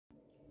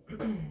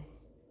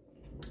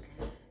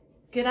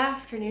Good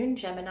afternoon,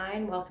 Gemini,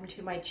 and welcome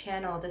to my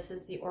channel. This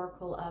is the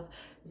Oracle of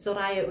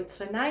Zoraya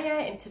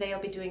Utranaya, and today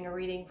I'll be doing a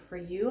reading for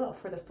you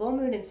for the full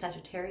moon in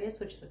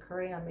Sagittarius, which is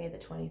occurring on May the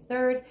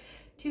 23rd,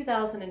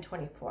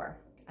 2024.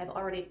 I've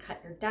already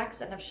cut your decks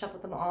and I've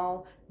shuffled them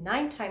all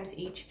 9 times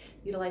each,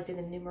 utilizing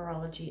the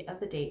numerology of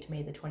the date,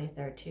 May the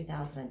 23rd,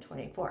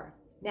 2024.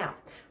 Now,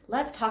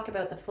 let's talk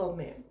about the full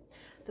moon.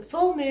 The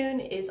full moon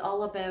is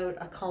all about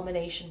a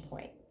culmination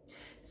point.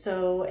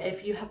 So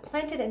if you have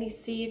planted any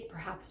seeds,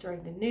 perhaps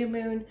during the new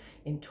moon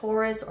in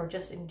Taurus, or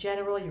just in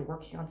general, you're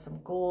working on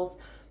some goals,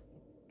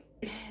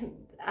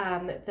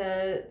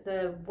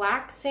 the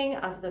waxing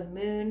of the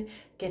moon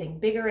getting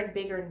bigger and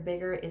bigger and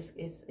bigger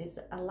is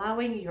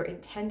allowing your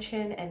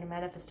intention and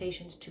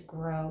manifestations to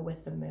grow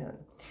with the moon.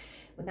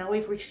 Now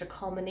we've reached a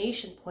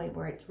culmination point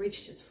where it's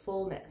reached its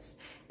fullness.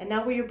 And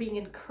now we are being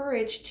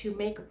encouraged to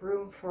make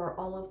room for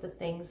all of the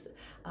things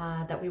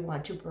that we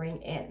want to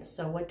bring in.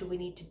 So what do we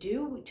need to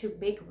do to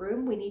make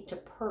room? We need to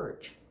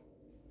purge.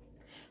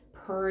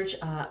 Purge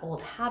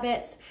old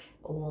habits,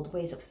 old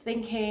ways of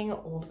thinking,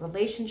 old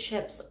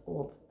relationships,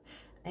 old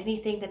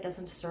anything that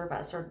doesn't serve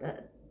us or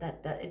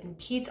that it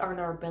impedes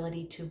our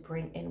ability to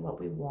bring in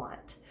what we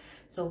want.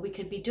 So we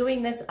could be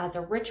doing this as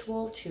a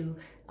ritual to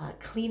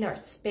clean our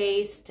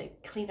space, to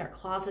clean our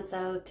closets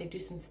out, to do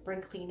some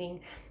spring cleaning,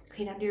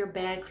 clean under your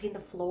bed, clean the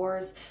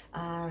floors,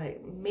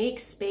 make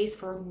space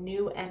for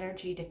new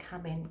energy to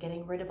come in,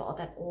 getting rid of all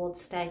that old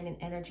stagnant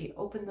energy,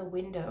 open the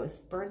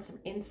windows, burn some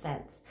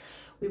incense.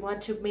 We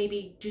want to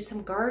maybe do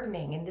some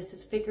gardening, and this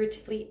is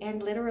figuratively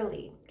and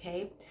literally,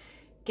 okay?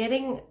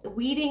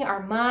 Weeding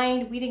our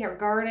mind, weeding our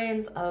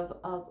gardens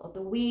of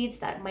the weeds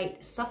that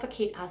might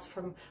suffocate us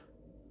from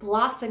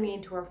blossoming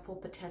into our full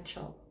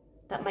potential,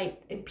 that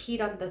might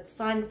impede on the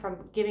sun from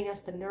giving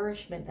us the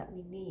nourishment that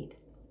we need.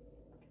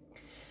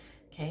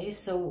 Okay,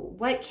 so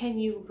what can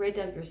you rid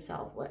of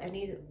yourself?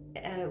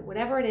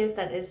 Whatever it is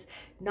that is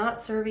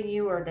not serving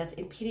you or that's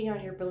impeding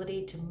on your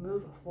ability to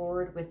move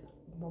forward with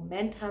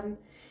momentum.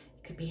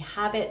 It could be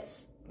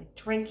habits like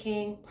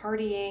drinking,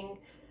 partying,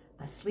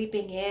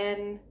 sleeping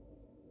in.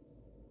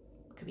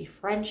 It could be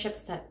friendships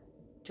that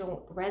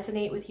don't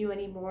resonate with you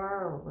anymore,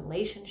 or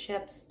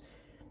relationships.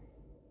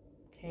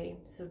 Okay,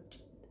 so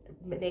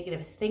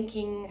negative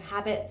thinking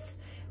habits.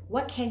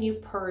 What can you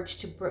purge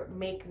to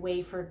make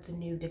way for the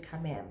new to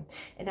come in?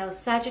 And now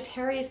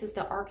Sagittarius is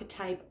the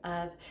archetype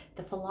of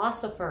the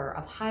philosopher,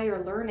 of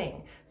higher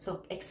learning.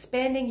 So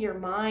expanding your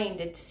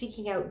mind and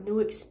seeking out new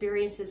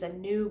experiences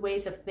and new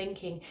ways of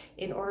thinking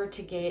in order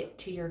to get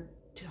to your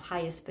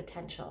highest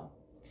potential.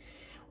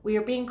 We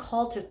are being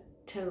called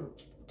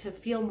to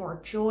feel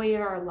more joy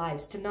in our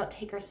lives, to not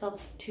take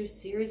ourselves too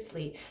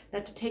seriously,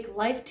 not to take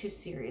life too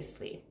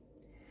seriously.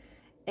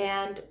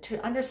 And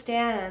to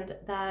understand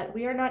that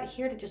we are not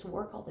here to just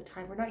work all the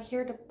time. We're not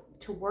here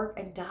to work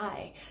and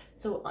die.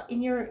 So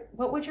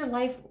what would your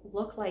life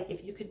look like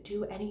if you could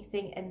do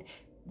anything and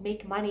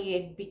make money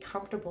and be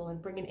comfortable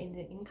and bring in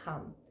an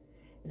income?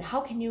 And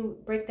how can you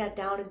break that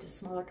down into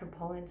smaller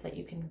components that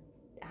you can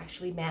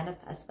actually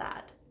manifest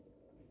that?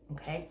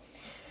 Okay.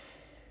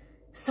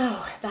 So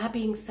that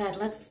being said,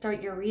 let's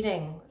start your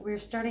reading. We're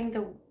starting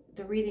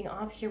the reading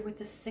off here with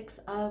the 6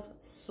 of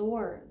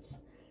Swords.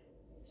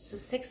 So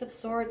 6 of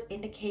Swords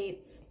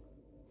indicates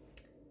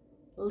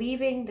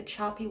leaving the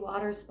choppy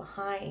waters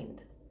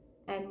behind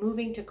and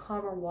moving to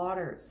calmer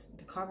waters,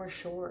 to calmer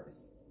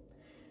shores.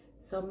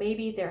 So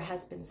maybe there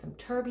has been some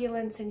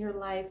turbulence in your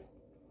life.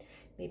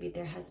 Maybe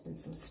there has been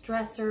some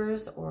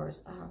stressors or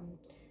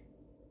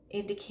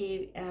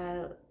indicate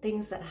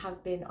things that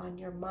have been on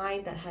your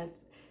mind that have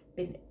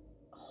been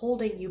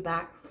holding you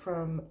back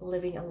from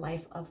living a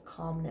life of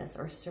calmness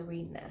or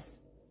sereneness.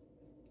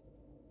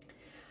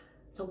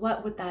 So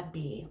what would that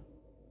be?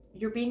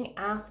 You're being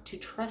asked to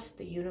trust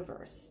the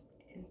universe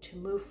and to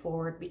move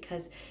forward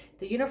because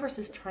the universe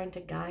is trying to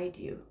guide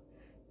you.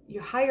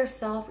 Your higher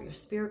self or your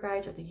spirit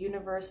guides or the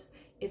universe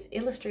is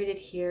illustrated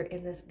here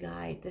in this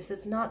guide. This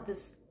is not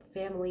this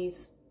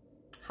family's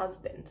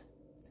husband.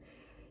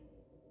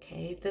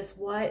 Okay, this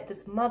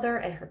mother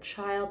and her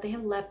child, they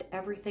have left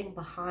everything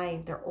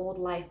behind, their old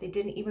life. They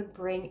didn't even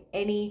bring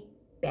any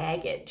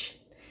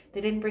baggage.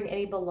 They didn't bring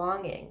any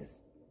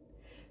belongings.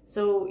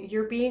 So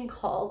you're being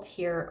called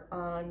here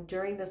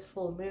during this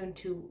full moon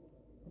to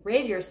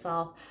rid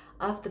yourself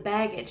of the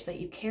baggage that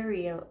you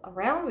carry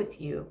around with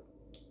you.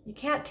 You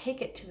can't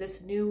take it to this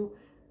new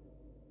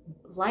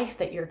life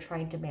that you're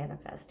trying to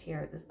manifest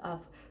here, this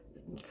of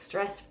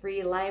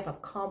stress-free life,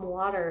 of calm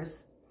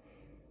waters.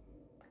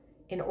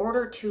 In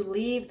order to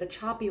leave the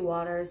choppy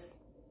waters,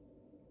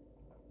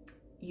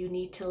 you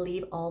need to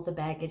leave all the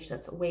baggage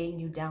that's weighing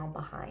you down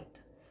behind.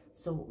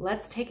 So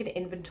let's take an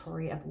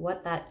inventory of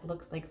what that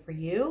looks like for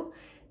you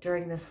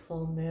during this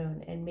full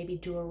moon, and maybe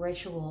do a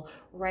ritual,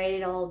 write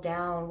it all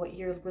down, what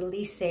you're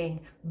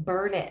releasing,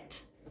 burn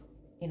it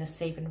in a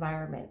safe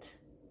environment.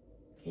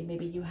 Okay,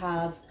 maybe you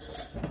have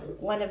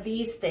one of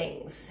these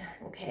things,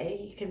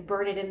 okay? You can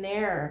burn it in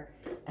there,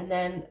 and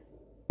then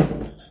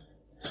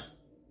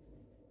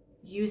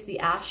use the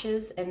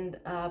ashes and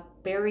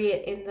bury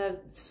it in the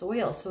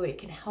soil so it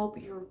can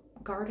help your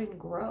garden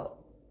grow.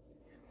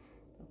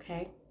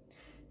 Okay?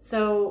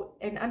 So,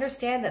 and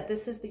understand that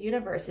this is the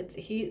universe.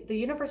 The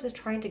universe is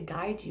trying to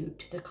guide you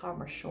to the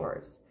calmer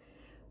shores.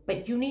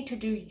 But you need to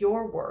do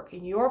your work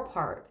and your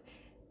part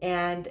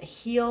and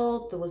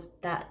heal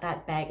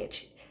that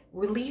baggage.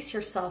 Release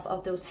yourself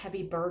of those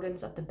heavy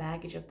burdens of the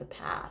baggage of the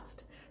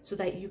past so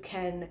that you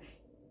can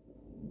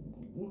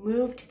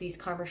move to these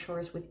calmer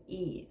shores with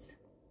ease.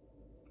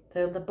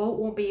 The boat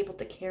won't be able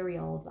to carry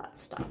all of that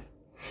stuff.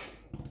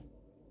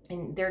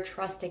 And you're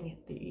trusting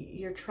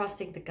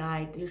the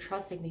guide, you're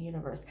trusting the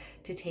universe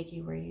to take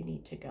you where you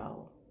need to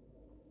go.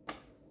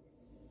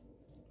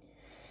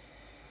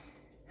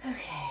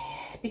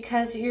 Okay,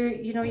 because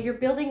you're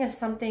building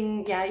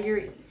something,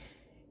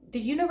 the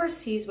universe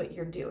sees what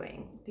you're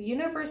doing. The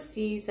universe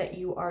sees that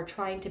you are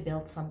trying to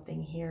build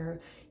something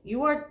here.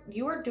 You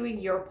are doing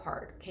your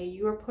part, okay?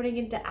 You are putting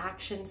into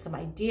action some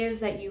ideas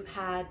that you've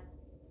had.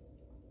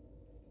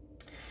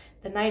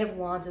 The Knight of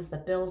Wands is the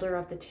builder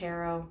of the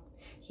tarot.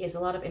 He has a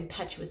lot of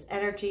impetuous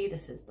energy.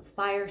 This is the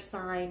fire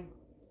sign.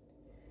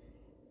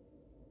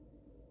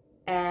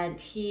 And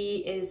he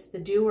is the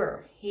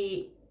doer.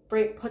 He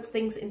puts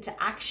things into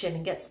action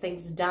and gets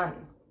things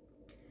done.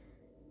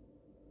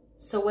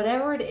 So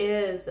whatever it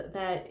is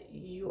that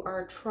you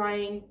are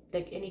trying,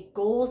 like any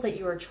goals that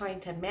you are trying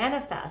to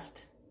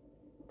manifest,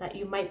 that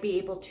you might be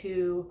able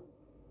to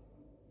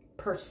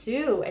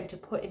pursue and to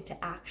put into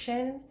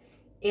action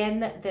in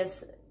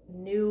this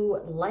new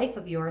life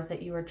of yours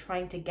that you are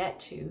trying to get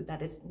to,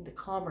 that is in the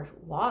calmer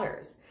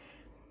waters,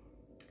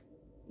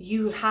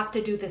 you have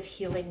to do this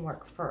healing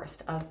work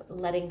first of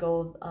letting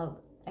go of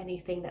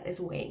anything that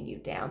is weighing you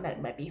down,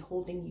 that might be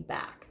holding you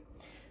back.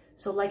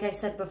 So like I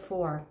said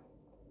before,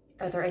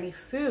 are there any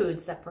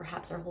foods that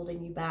perhaps are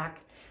holding you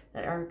back,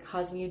 that are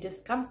causing you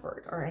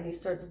discomfort, or any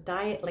sort of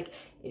diet? Like,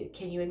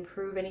 can you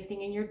improve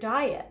anything in your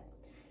diet?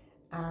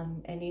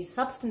 Any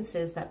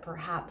substances that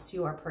perhaps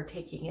you are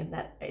partaking in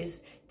that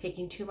is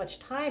taking too much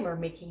time or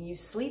making you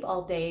sleep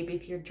all day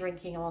if you're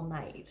drinking all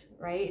night,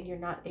 right? And you're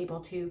not able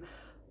to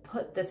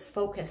put this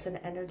focus and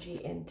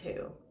energy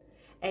into.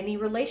 Any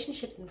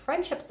relationships and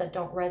friendships that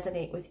don't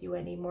resonate with you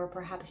anymore,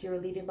 perhaps you're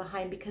leaving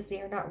behind because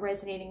they are not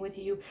resonating with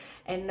you,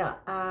 and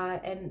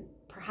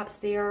perhaps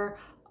they are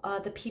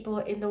the people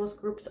in those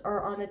groups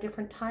are on a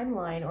different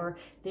timeline, or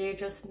they're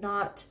just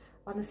not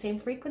on the same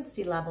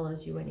frequency level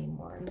as you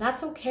anymore. And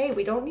that's okay.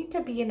 We don't need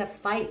to be in a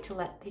fight to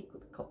let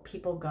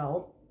people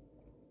go.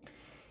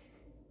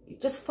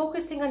 Just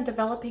focusing on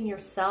developing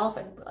yourself,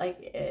 and like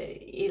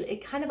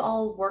it kind of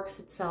all works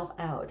itself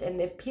out.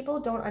 And if people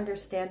don't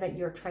understand that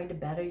you're trying to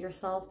better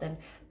yourself, then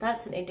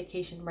that's an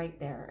indication right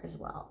there as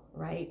well,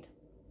 right?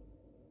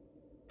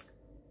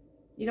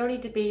 You don't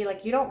need to be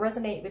like, you don't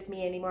resonate with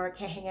me anymore, I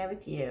can't hang out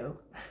with you.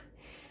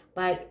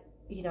 But,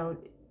 you know,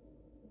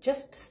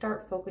 just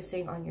start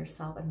focusing on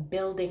yourself and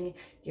building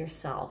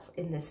yourself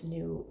in this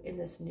new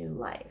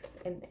life.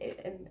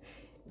 And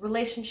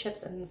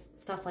relationships and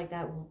stuff like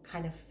that will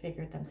kind of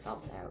figure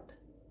themselves out.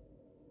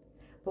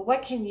 But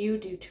what can you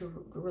do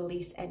to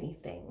release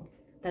anything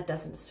that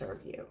doesn't serve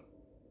you?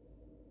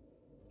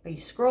 Are you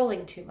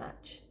scrolling too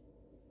much?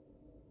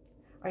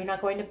 Are you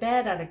not going to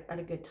bed at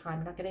a good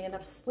time? Not getting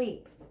enough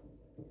sleep?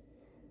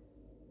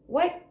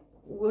 What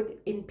would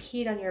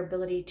impede on your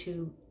ability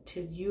to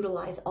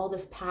utilize all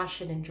this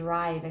passion and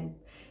drive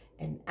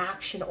and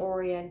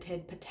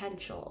action-oriented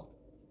potential,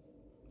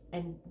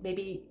 and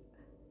maybe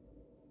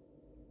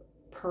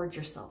purge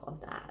yourself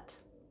of that,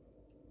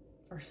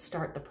 or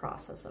start the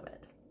process of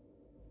it?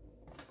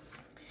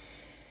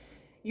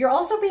 You're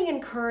also being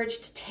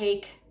encouraged to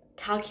take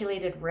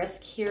calculated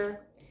risk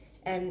here.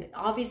 And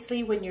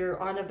obviously when you're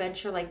on a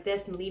venture like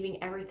this and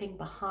leaving everything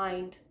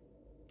behind,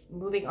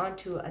 moving on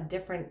to a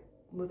different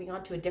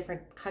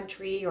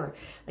country, or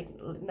like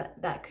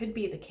that could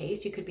be the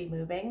case. You could be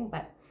moving,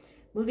 but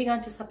moving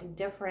on to something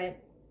different,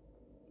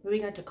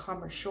 moving on to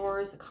calmer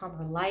shores, a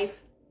calmer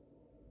life.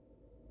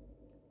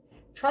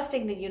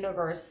 Trusting the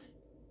universe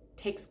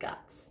takes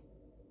guts.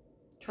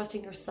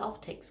 Trusting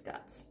yourself takes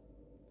guts.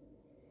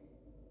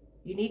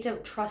 You need to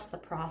trust the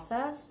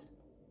process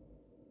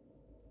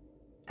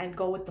and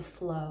go with the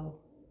flow,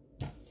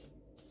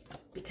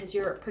 because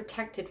you're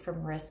protected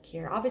from risk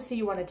here. Obviously,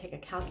 you want to take a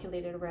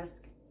calculated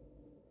risk,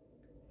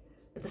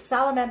 but the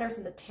salamanders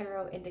in the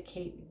tarot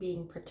indicate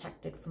being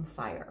protected from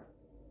fire,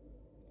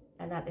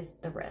 and that is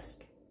the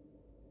risk.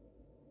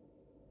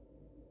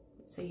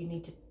 So you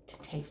need to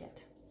take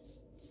it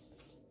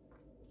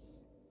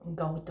and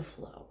go with the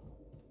flow,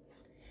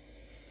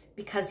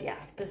 because yeah,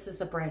 this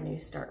is a brand new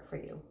start for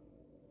you.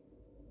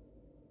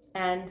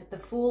 And the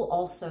Fool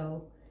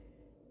also,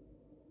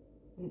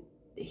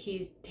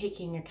 he's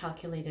taking a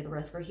calculated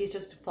risk, or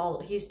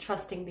he's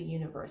trusting the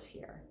universe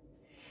here.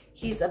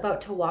 He's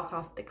about to walk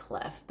off the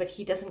cliff, but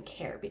he doesn't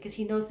care because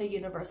he knows the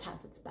universe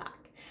has its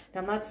back. Now,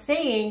 I'm not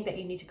saying that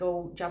you need to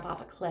go jump off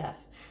a cliff.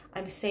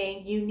 I'm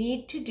saying you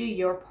need to do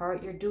your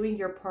part. You're doing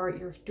your part.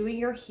 You're doing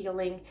your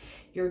healing.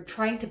 You're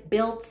trying to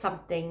build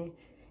something,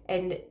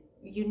 and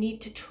you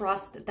need to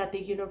trust that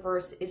the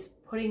universe is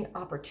putting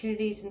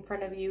opportunities in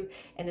front of you,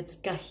 and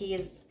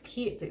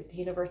the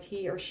universe,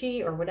 he or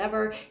she or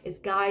whatever, is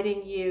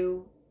guiding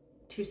you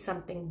to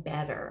something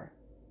better.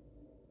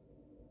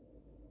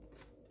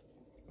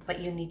 But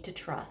you need to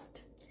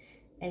trust,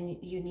 and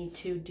you need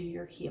to do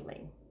your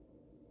healing,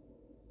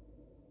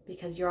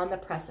 because you're on the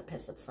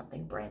precipice of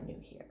something brand new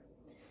here.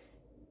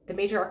 The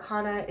major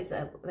arcana is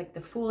like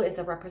the Fool is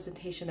a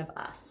representation of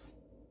us.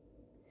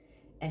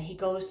 And he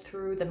goes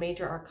through the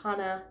major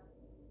arcana.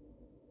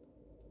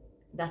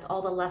 That's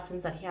all the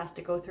lessons that he has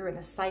to go through in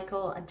a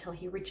cycle until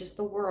he reaches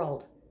the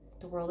World.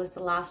 The World is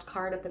the last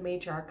card of the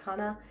major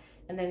arcana.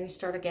 And then you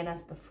start again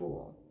as the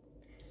Fool.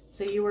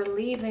 So you are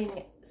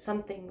leaving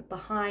something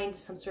behind,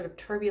 some sort of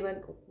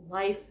turbulent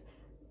life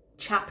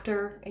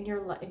chapter in your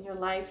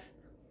life.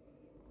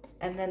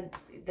 And then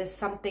there's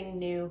something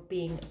new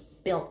being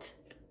built.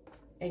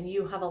 And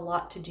you have a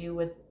lot to do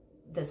with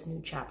this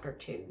new chapter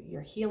too.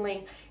 You're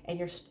healing, and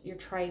you're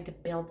trying to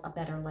build a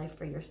better life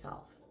for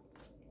yourself.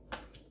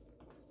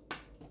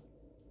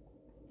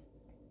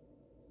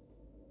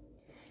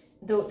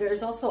 Though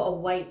there's also a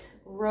white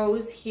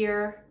rose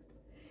here,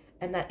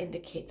 and that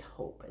indicates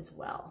hope as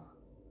well.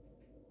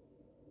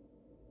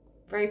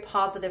 Very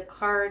positive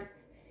card.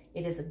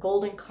 It is a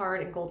golden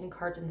card, and golden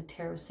cards in the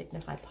tarot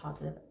signify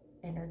positive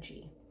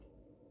energy.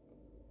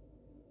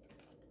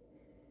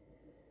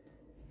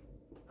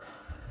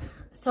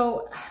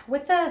 So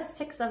with the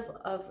Six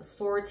of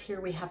Swords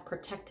here, we have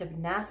protective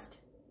nest.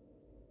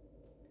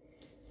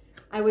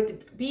 I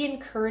would be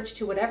encouraged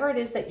to, whatever it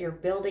is that you're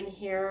building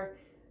here,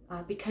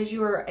 because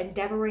you are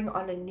endeavoring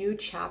on a new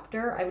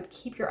chapter, I would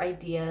keep your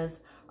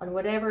ideas on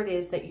whatever it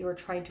is that you are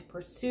trying to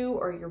pursue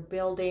or you're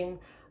building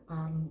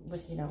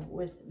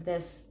with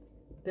this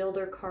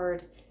builder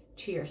card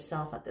to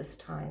yourself at this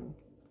time.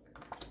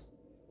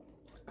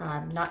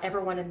 Not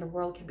everyone in the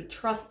world can be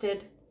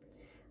trusted.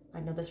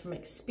 I know this from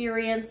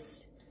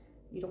experience.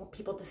 You don't want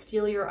people to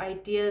steal your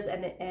ideas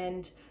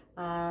and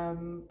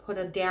put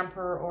a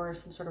damper or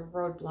some sort of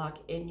roadblock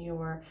in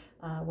your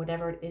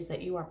whatever it is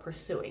that you are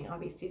pursuing.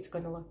 Obviously, it's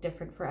going to look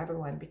different for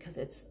everyone because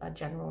it's a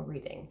general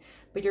reading.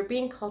 But you're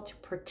being called to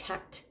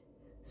protect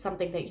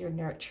something that you're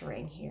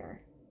nurturing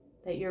here,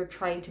 that you're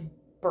trying to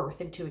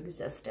birth into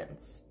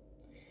existence.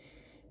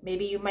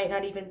 Maybe you might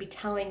not even be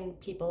telling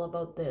people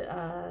about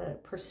the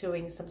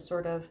pursuing some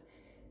sort of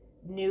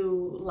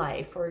new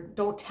life, or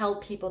don't tell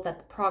people that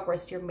the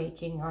progress you're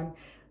making on,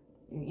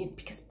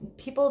 because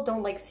people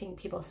don't like seeing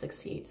people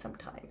succeed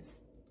sometimes,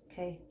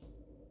 okay?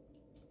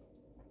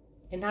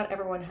 And not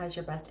everyone has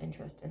your best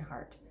interest in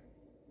heart.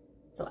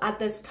 So at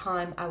this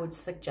time, I would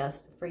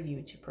suggest for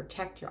you to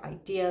protect your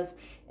ideas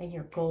and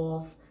your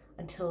goals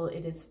until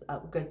it is a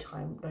good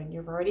time, when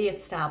you've already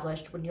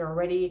established, when you're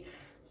already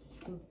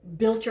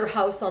built your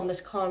house on this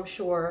calm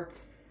shore,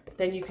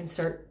 then you can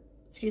start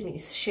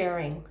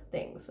sharing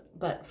things.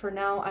 But for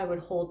now, I would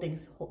hold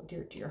things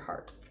dear to your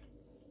heart.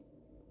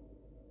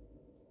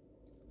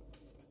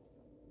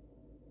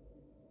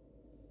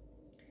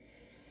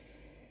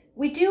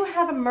 We do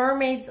have a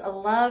Mermaid's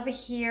Love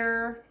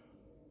here.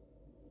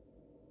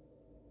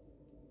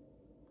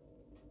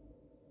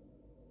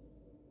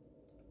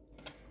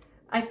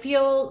 I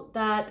feel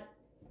that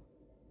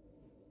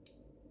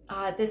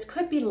this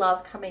could be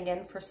love coming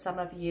in for some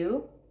of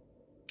you.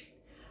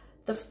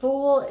 The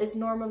Fool is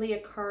normally a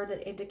card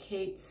that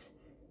indicates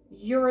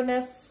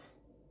Uranus.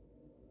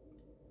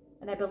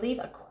 And I believe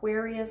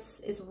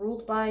Aquarius is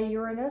ruled by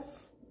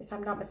Uranus, if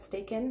I'm not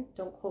mistaken.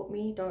 Don't quote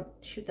me. Don't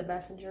shoot the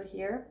messenger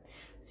here.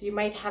 So you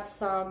might have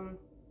some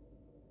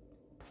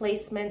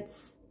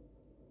placements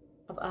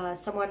of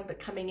someone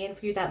coming in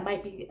for you that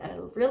might be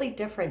really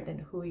different than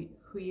who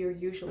you're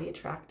usually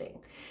attracting.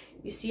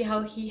 You see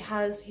how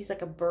he's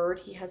like a bird.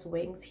 He has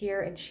wings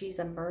here, and she's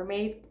a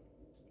mermaid.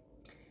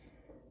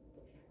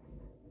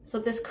 So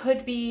this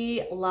could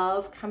be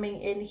love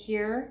coming in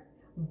here,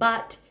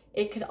 but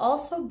it could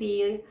also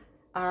be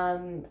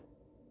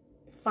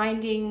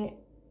finding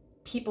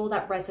people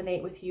that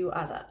resonate with you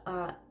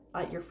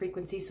at your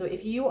frequency. So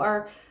if you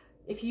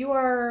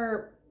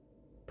are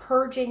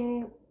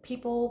purging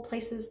people,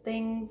 places,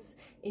 things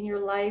in your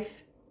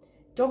life,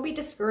 don't be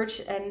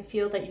discouraged and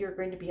feel that you're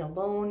going to be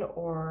alone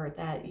or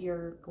that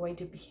you're going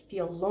to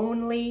feel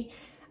lonely.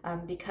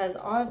 Because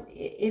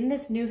in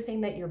this new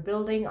thing that you're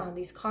building on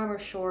these calmer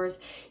shores,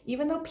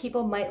 even though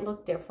people might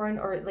look different,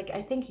 or like,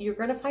 I think you're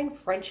going to find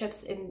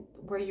friendships in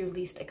where you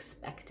least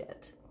expect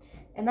it.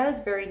 And that is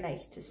very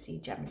nice to see,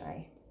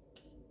 Gemini.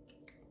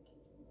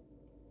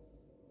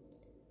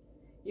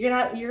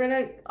 You're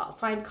gonna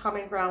find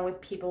common ground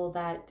with people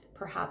that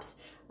perhaps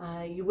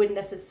you wouldn't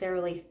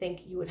necessarily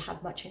think you would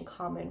have much in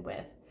common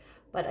with.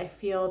 But I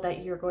feel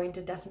that you're going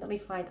to definitely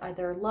find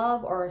either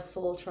love or a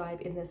soul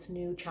tribe in this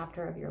new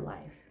chapter of your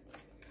life.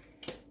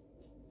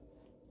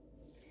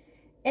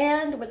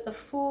 And with the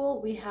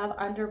Fool, we have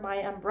Under My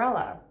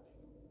Umbrella.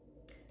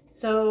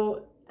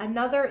 So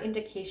another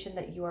indication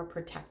that you are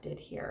protected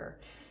here.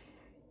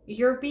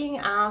 you're being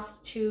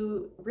asked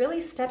to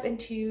really step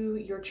into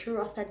your true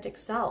authentic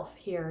self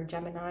here,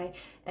 Gemini,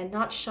 and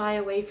not shy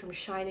away from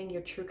shining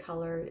your true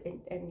color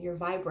and your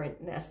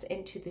vibrantness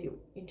into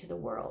the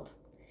world.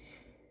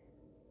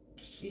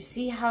 You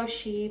see how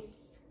so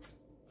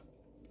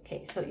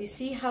you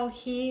see how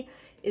he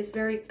is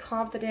very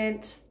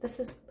confident. This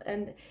is,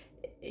 and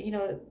you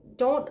know,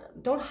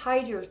 don't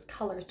hide your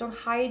colors. Don't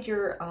hide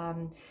your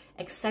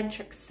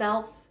eccentric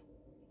self.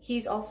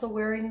 He's also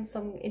wearing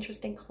some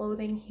interesting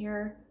clothing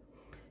here.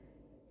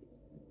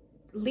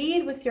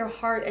 Lead with your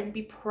heart and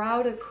be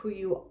proud of who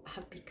you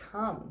have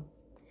become.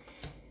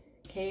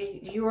 Okay,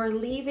 you are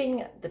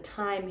leaving the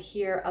time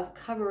here of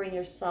covering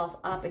yourself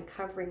up and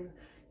covering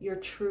your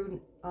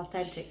true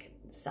authentic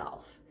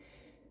self.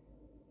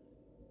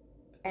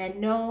 And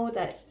know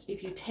that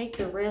if you take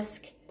the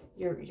risk,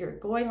 you're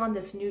going on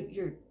this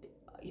new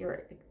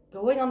you're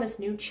going on this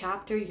new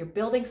chapter. You're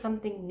building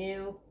something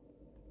new.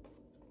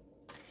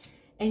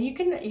 And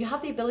you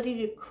have the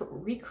ability to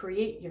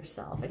recreate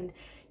yourself. And,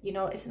 you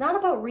know, it's not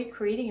about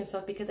recreating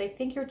yourself, because I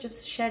think you're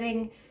just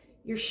shedding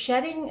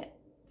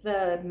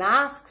the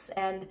masks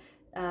and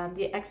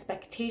the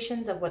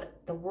expectations of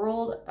what the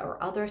world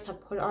or others have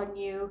put on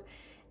you.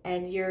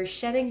 And you're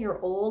shedding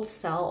your old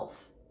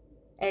self.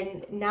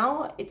 And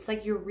now it's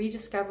like you're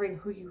rediscovering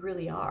who you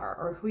really are,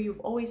 or who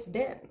you've always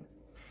been.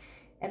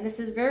 And this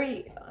is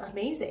very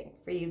amazing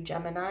for you,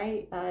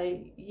 Gemini.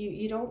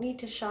 You don't need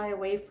to shy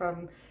away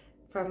from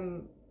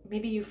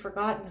maybe you've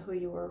forgotten who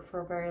you were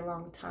for a very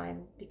long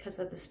time because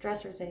of the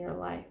stressors in your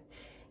life.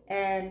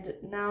 And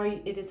now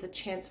it is a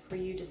chance for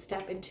you to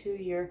step into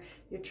your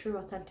true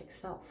authentic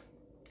self.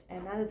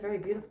 And that is very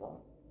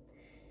beautiful.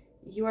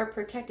 You are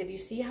protected. You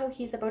see how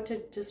he's about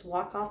to just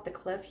walk off the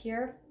cliff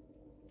here?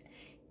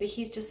 But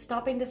he's just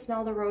stopping to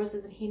smell the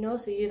roses, and he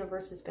knows the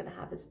universe is going to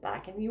have his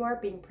back. And you are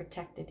being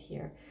protected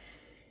here,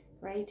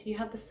 right? You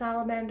have the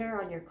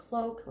salamander on your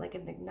cloak, like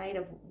in the Knight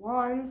of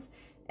Wands.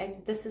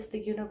 And this is the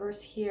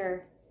universe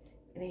here,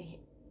 and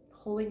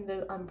holding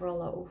the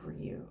umbrella over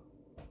you,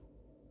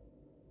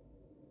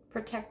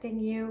 protecting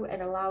you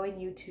and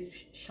allowing you to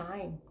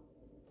shine.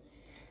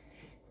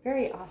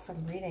 Very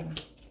awesome reading.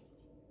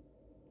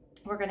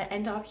 We're going to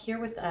end off here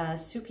with a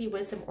Soupy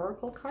Wisdom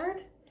Oracle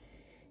card.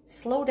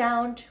 Slow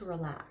down to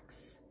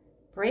relax.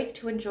 Break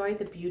to enjoy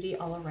the beauty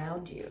all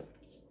around you.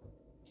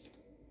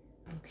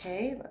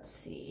 Okay, let's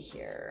see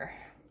here.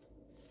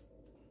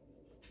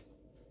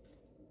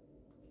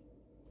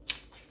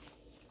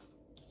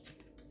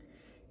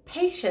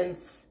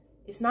 Patience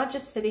is not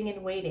just sitting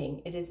and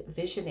waiting, it is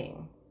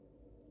visioning.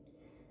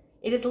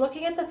 It is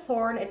looking at the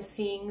thorn and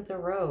seeing the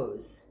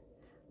rose,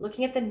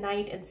 looking at the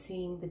night and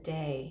seeing the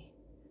day.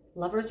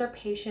 Lovers are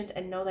patient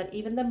and know that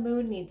even the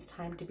moon needs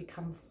time to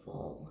become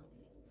full.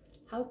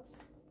 How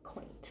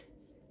quaint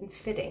and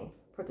fitting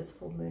for this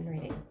full moon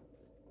reading.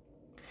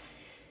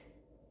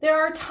 There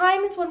are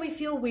times when we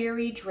feel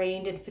weary,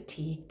 drained, and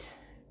fatigued.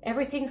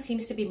 Everything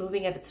seems to be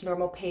moving at its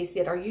normal pace,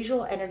 yet our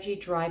usual energy,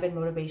 drive, and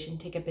motivation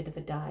take a bit of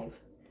a dive.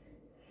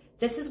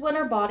 This is when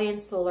our body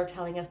and soul are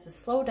telling us to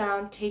slow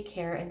down, take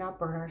care, and not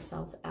burn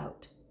ourselves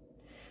out.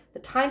 The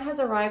time has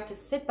arrived to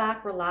sit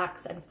back,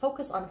 relax, and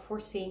focus on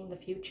foreseeing the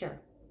future.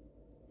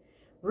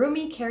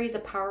 Rumi carries a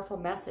powerful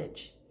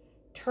message.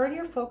 Turn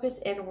your focus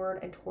inward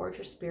and towards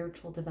your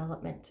spiritual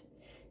development.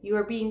 You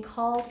are being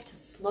called to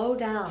slow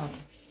down,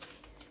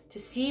 to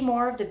see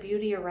more of the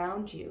beauty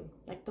around you,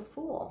 like the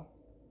Fool.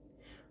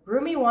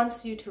 Rumi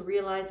wants you to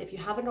realize, if you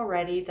haven't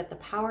already, that the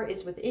power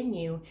is within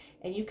you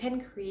and you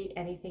can create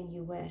anything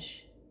you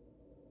wish.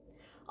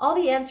 All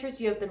the answers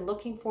you have been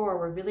looking for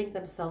are revealing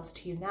themselves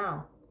to you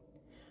now.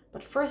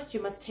 But first,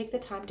 you must take the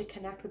time to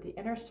connect with the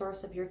inner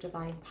source of your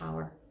divine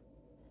power.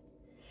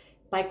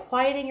 By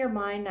quieting your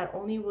mind, not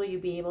only will you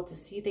be able to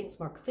see things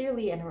more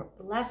clearly and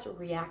less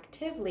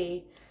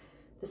reactively,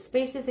 the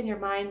spaces in your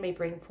mind may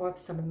bring forth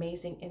some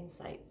amazing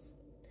insights.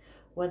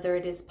 Whether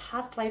it is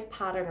past life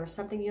pattern or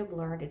something you have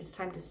learned, it is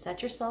time to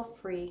set yourself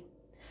free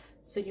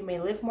so you may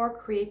live more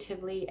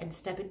creatively and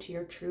step into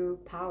your true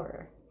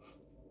power.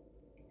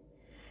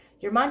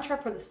 Your mantra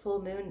for this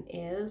full moon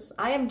is,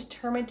 I am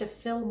determined to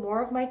fill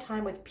more of my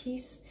time with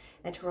peace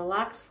and to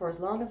relax for as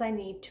long as I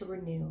need to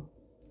renew.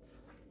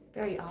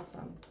 Very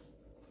awesome.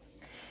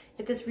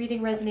 If this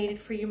reading resonated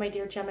for you, my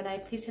dear Gemini,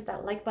 please hit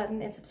that like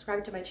button and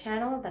subscribe to my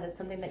channel. That is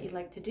something that you'd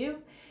like to do.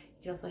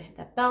 You can also hit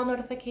that bell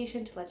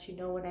notification to let you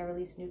know when I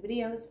release new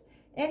videos.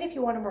 And if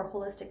you want a more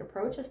holistic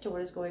approach as to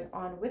what is going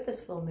on with this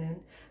full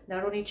moon,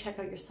 not only check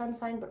out your sun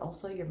sign, but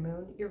also your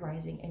moon, your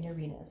rising, and your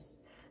Venus.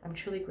 I'm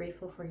truly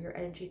grateful for your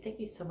energy. Thank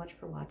you so much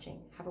for watching.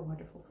 Have a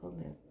wonderful full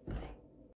moon. Bye.